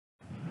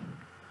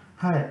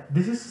Hi,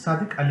 this is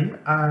Sadiq Ali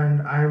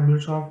and I am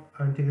MuleSoft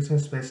integration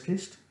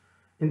specialist.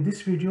 In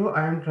this video,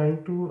 I am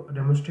trying to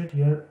demonstrate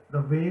here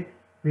the way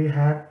we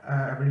have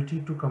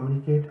ability to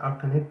communicate or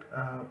connect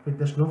with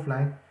the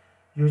Snowflake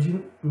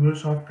using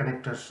MuleSoft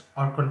connectors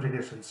or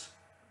configurations.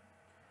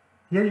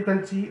 Here you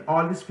can see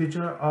all this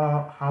feature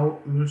how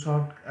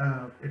MuleSoft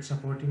is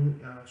supporting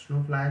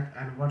Snowflake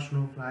and what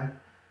Snowflake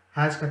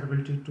has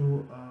capability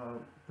to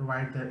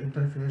provide the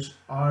interface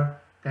or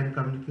can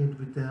communicate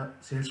with the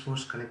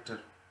Salesforce connector.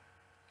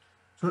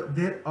 So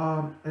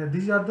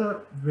these are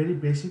the very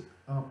basic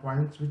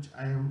points which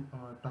I am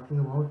talking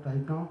about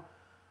right now.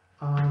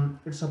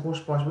 It supports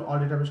possible all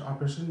database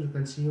operations. You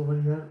can see over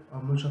here,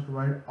 MuleSoft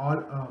provide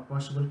all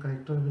possible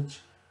connector which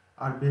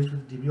are based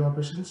with DB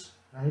operations,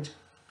 right?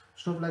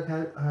 Snowflake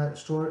has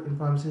store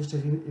information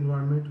staging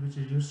environment which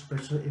reduce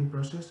pressure in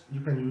process.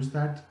 You can use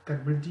that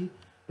capability.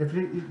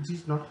 Definitely, it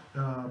is not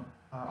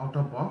out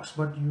of box,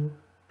 but you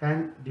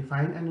can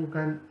define and you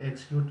can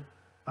execute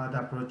the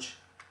approach.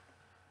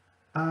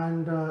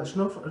 And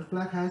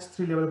Snowflake has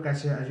three level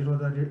cache, as you know,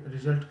 the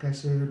result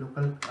cache,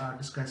 local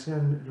disk cache,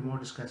 and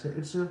remote disk cache.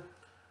 It's a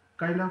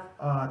kind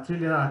of three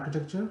layer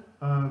architecture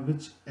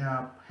which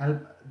help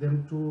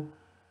them to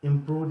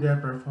improve their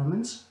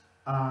performance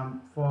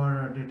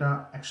for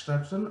data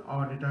extraction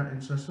or data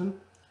insertion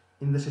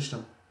in the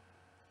system.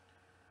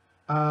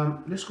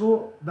 Let's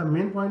go the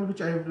main point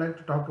which I would like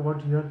to talk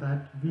about here,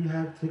 that we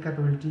have three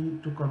capability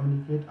to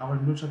communicate our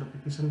MuleSoft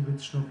application with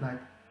Snowflake.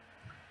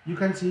 You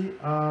can see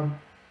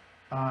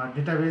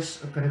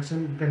database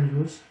connection you can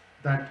use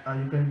that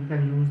you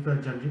can use the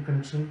generic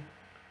connection,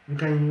 you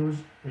can use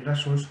data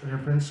source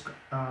reference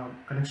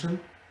connection,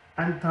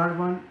 and third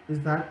one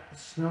is that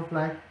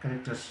Snowflake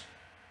connectors.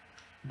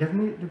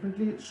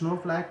 Definitely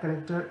Snowflake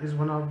connector is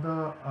one of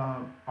the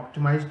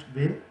optimized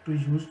way to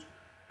use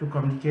to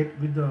communicate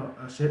with the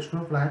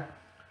Snowflake,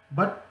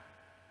 but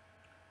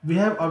we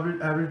have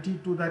ability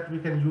to that we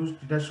can use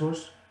data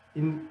source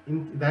in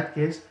that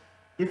case.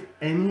 If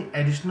any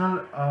additional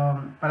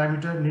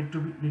parameter need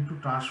to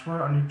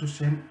transfer or need to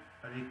send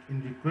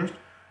in request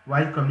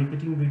while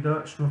communicating with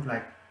the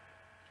Snowflake,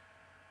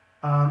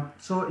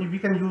 so if we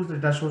can use the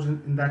data source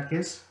in that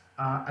case,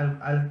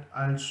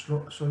 I'll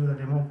show you the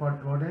demo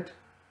about it.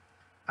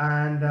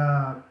 And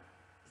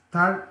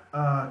third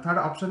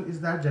option is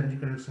that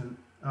generic connection.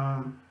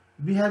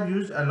 We have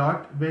used a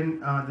lot when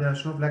the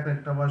Snowflake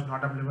connector was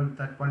not available at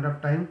that point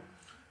of time,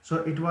 so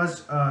it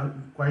was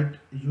quite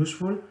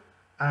useful,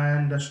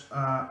 and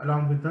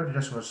along with the data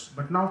source.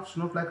 But now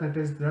Snowflake connector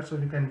is there, so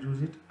we can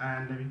use it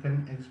and we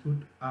can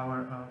execute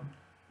our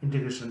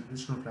integration with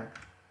Snowflake.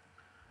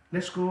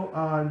 Let's go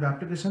in the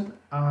application.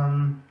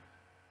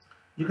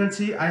 You can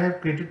see I have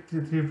created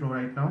three flow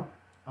right now,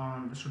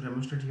 just to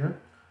demonstrate here.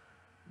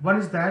 One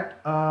is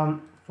that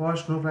for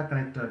Snowflake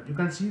connector, you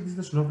can see this is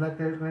the Snowflake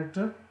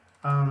connector.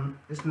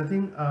 It's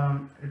nothing.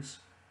 It's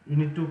you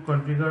need to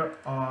configure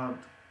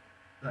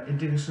the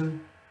integration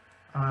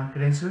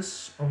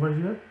credentials over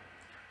here,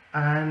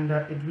 and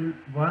it will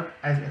work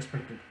as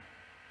expected.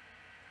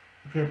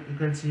 Okay, you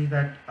can see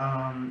that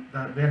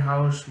the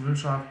warehouse,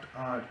 MuleSoft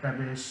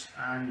database,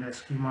 and the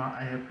schema.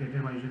 I have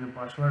created my username and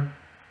password,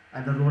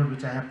 and the role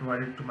which I have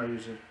provided to my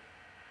user.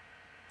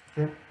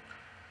 Okay.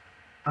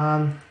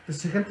 The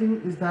second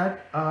thing is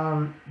that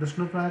the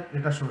Snowflake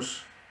data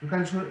source. We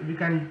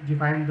can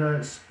define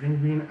the Spring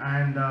Bean,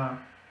 and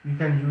we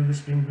can use the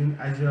Spring Bean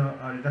as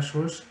a data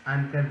source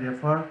and can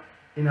refer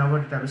in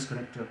our database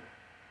connector.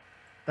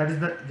 That is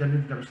the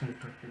general database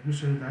connector. Let me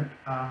show you that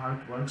how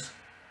it works.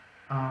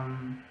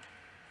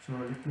 So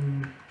let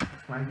me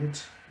find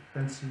it. You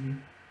can see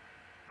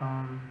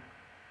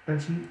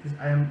this,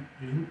 I am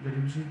using the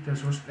DBC data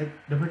source, like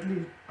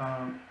definitely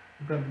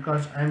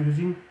because I am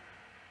using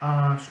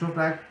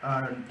Snowflake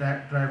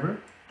driver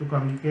to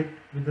communicate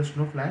with the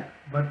Snowflake,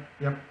 but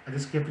yep, I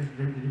just kept it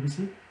in the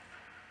DBC.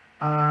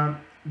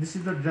 This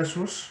is the data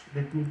source.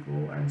 Let me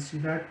go and see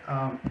that.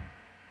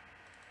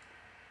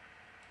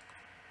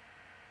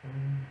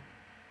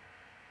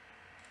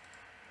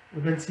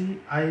 You can see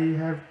I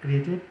have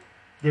created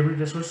the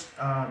data source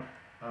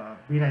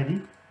bean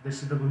ID.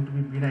 This is going to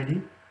be bean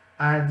ID,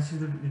 and this is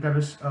the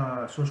database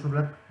source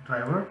Snowflake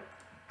driver,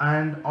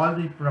 and all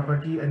the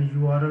property and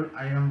URL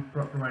I am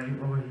providing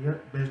over here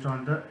based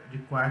on the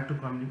required to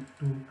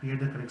create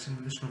the connection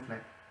with the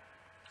Snowflake.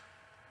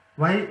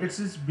 Why it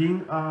is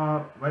being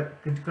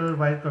critical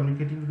while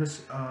communicating with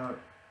this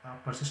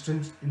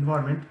persistent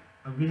environment?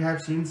 We have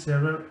seen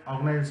several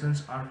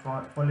organizations are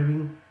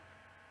following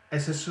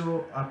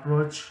SSO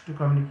approach to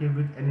communicate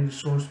with any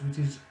resource which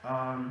is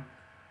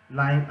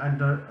lying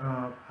under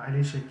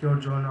highly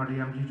secure zone or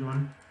DMZ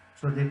zone.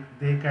 So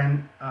they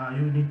can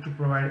you need to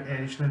provide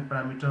additional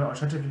parameter or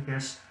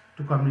certificates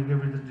to communicate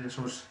with the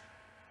resource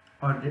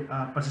or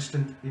the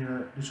persistent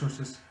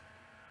resources.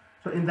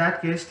 So in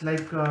that case,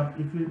 like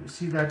if you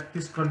see that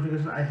this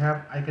configuration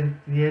I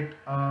can create,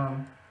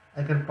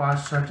 I can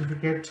pass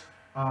certificate.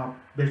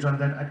 Based on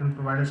that, I can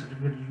provide a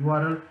certificate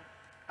URL,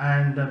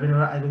 and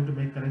whenever I go to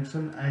make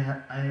connection,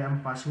 I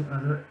am passing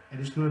another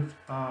additional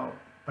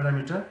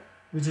parameter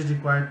which is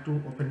required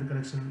to open the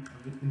connection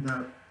within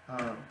the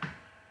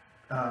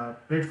uh,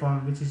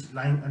 platform which is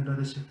lying under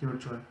the secure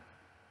zone.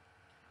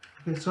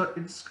 Okay, so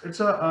it's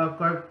a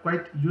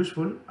quite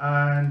useful,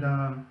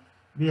 and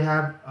we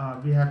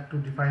have to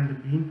define the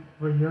bean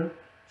over here,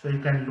 so you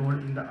can load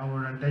in the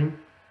our runtime.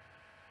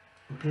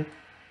 Okay,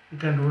 you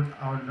can load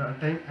our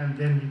runtime and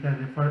then you can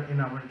refer in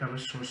our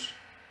database source.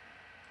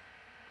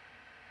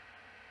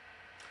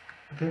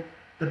 Okay,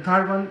 the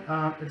third one,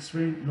 it's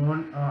very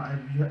known.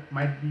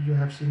 Might be you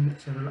have seen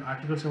several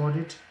articles about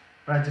it,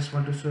 but I just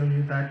want to show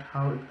you that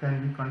how it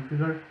can be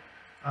configured.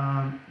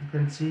 You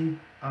can see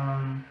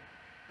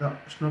the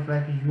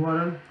Snowflake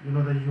URL. You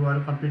know the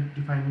URL, complete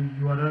defining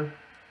URL,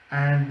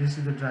 and this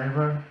is the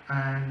driver,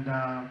 and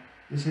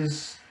this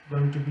is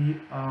going to be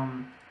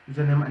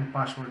username and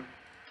password.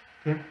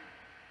 Okay,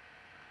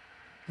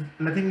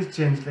 nothing is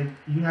changed. Like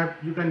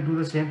you can do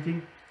the same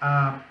thing.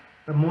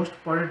 The most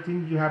important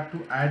thing, you have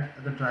to add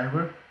the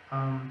driver,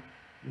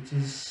 which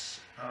is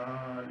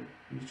let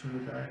me show you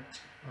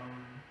that.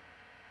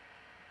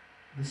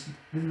 This is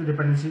the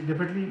dependency.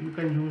 Definitely you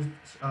can use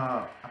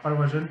upper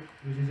version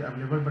which is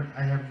available, but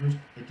I have used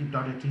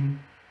 18.18,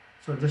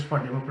 so just for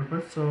demo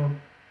purpose. So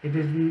it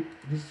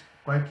is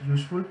quite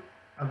useful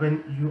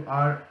when you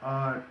are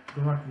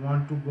do not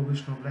want to go with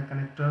Snowflake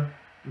connector.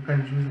 You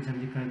can use the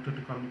generic connector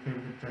to communicate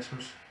with the data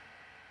source.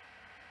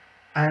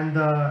 And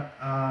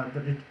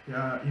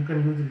you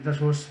can use the data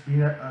source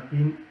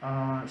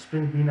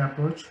Spring Bean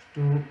approach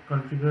to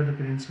configure the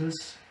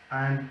credentials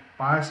and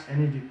pass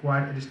any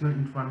required additional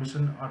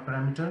information or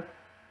parameter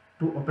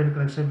to open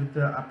connection with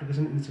the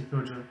application in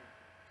secure zone.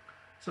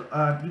 So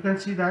you can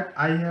see that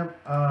I have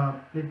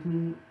let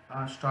me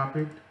stop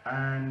it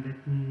and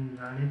let me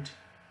run it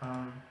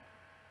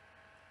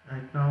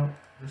right now,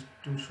 just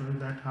to show you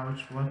that how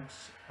it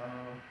works. I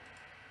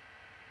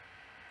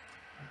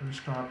will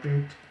stop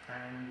it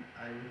and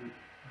I will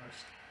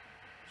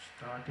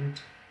start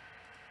it.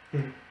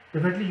 Okay,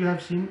 definitely you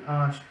have seen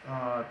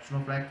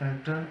Snowflake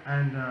connector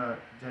and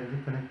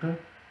generic connector,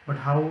 but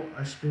how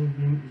a Spring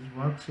Bean is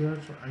works here.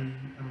 So I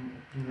am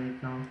opening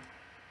right now.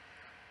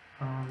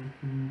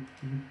 Let me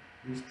keep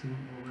this thing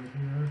over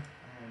here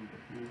and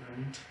let me run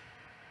it.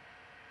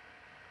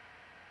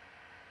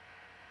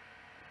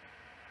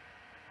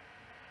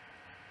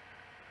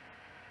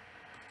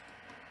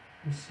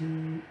 You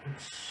see,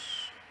 it's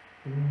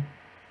okay.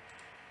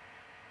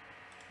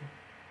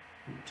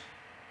 Good.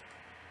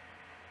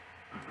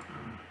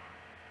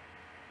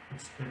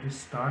 Let's let it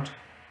start.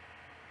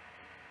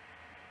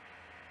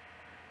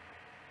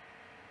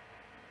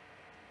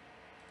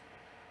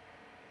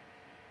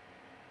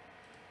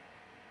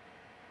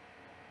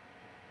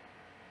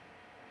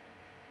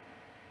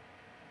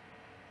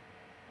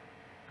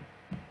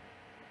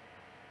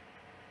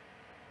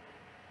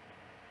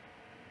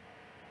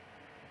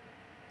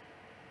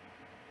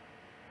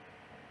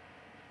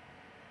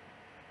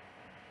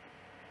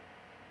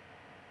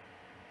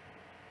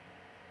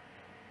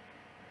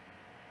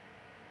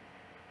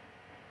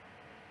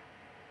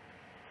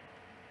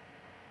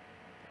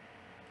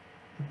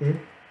 Okay,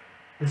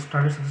 it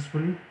started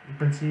successfully. You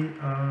can see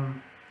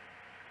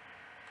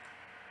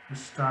it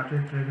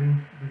started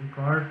triggering the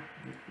record.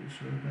 Let me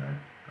show you that.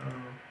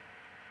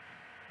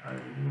 I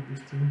will do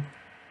this thing.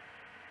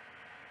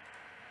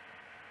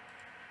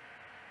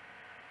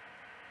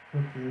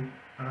 Okay,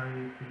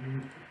 I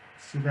believe,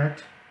 see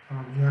that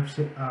you have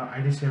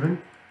ID 7.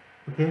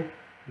 Okay,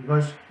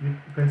 because you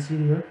can see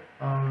here,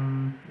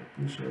 let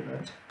me show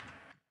that.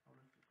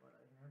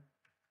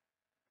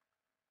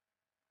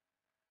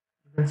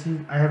 You can see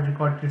I have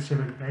record till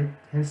 7, right?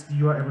 Hence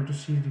you are able to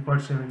see record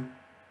 7.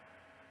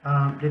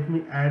 Let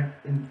me add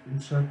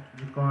insert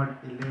record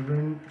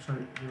 11,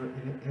 sorry,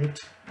 8.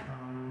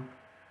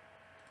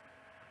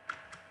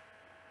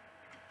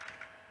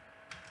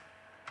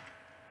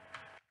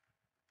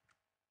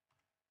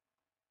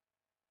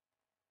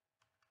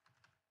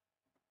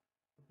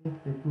 Okay,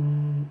 let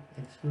me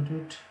execute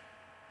it.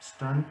 It's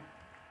done.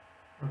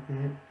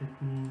 Okay,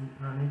 let me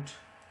run it.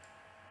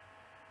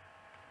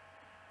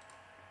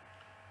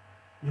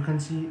 You can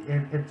see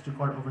it's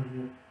record over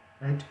here,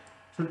 right?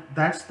 So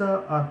that's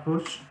the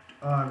approach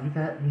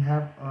we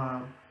have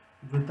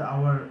with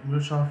our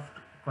MuleSoft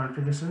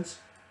configurations,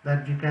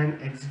 that we can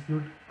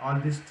execute all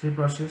these three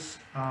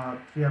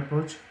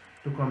approach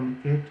to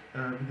communicate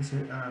with this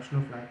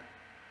Snowflake.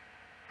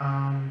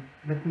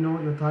 Let me know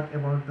your thought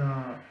about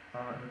the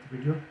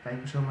video.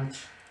 Thank you so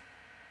much.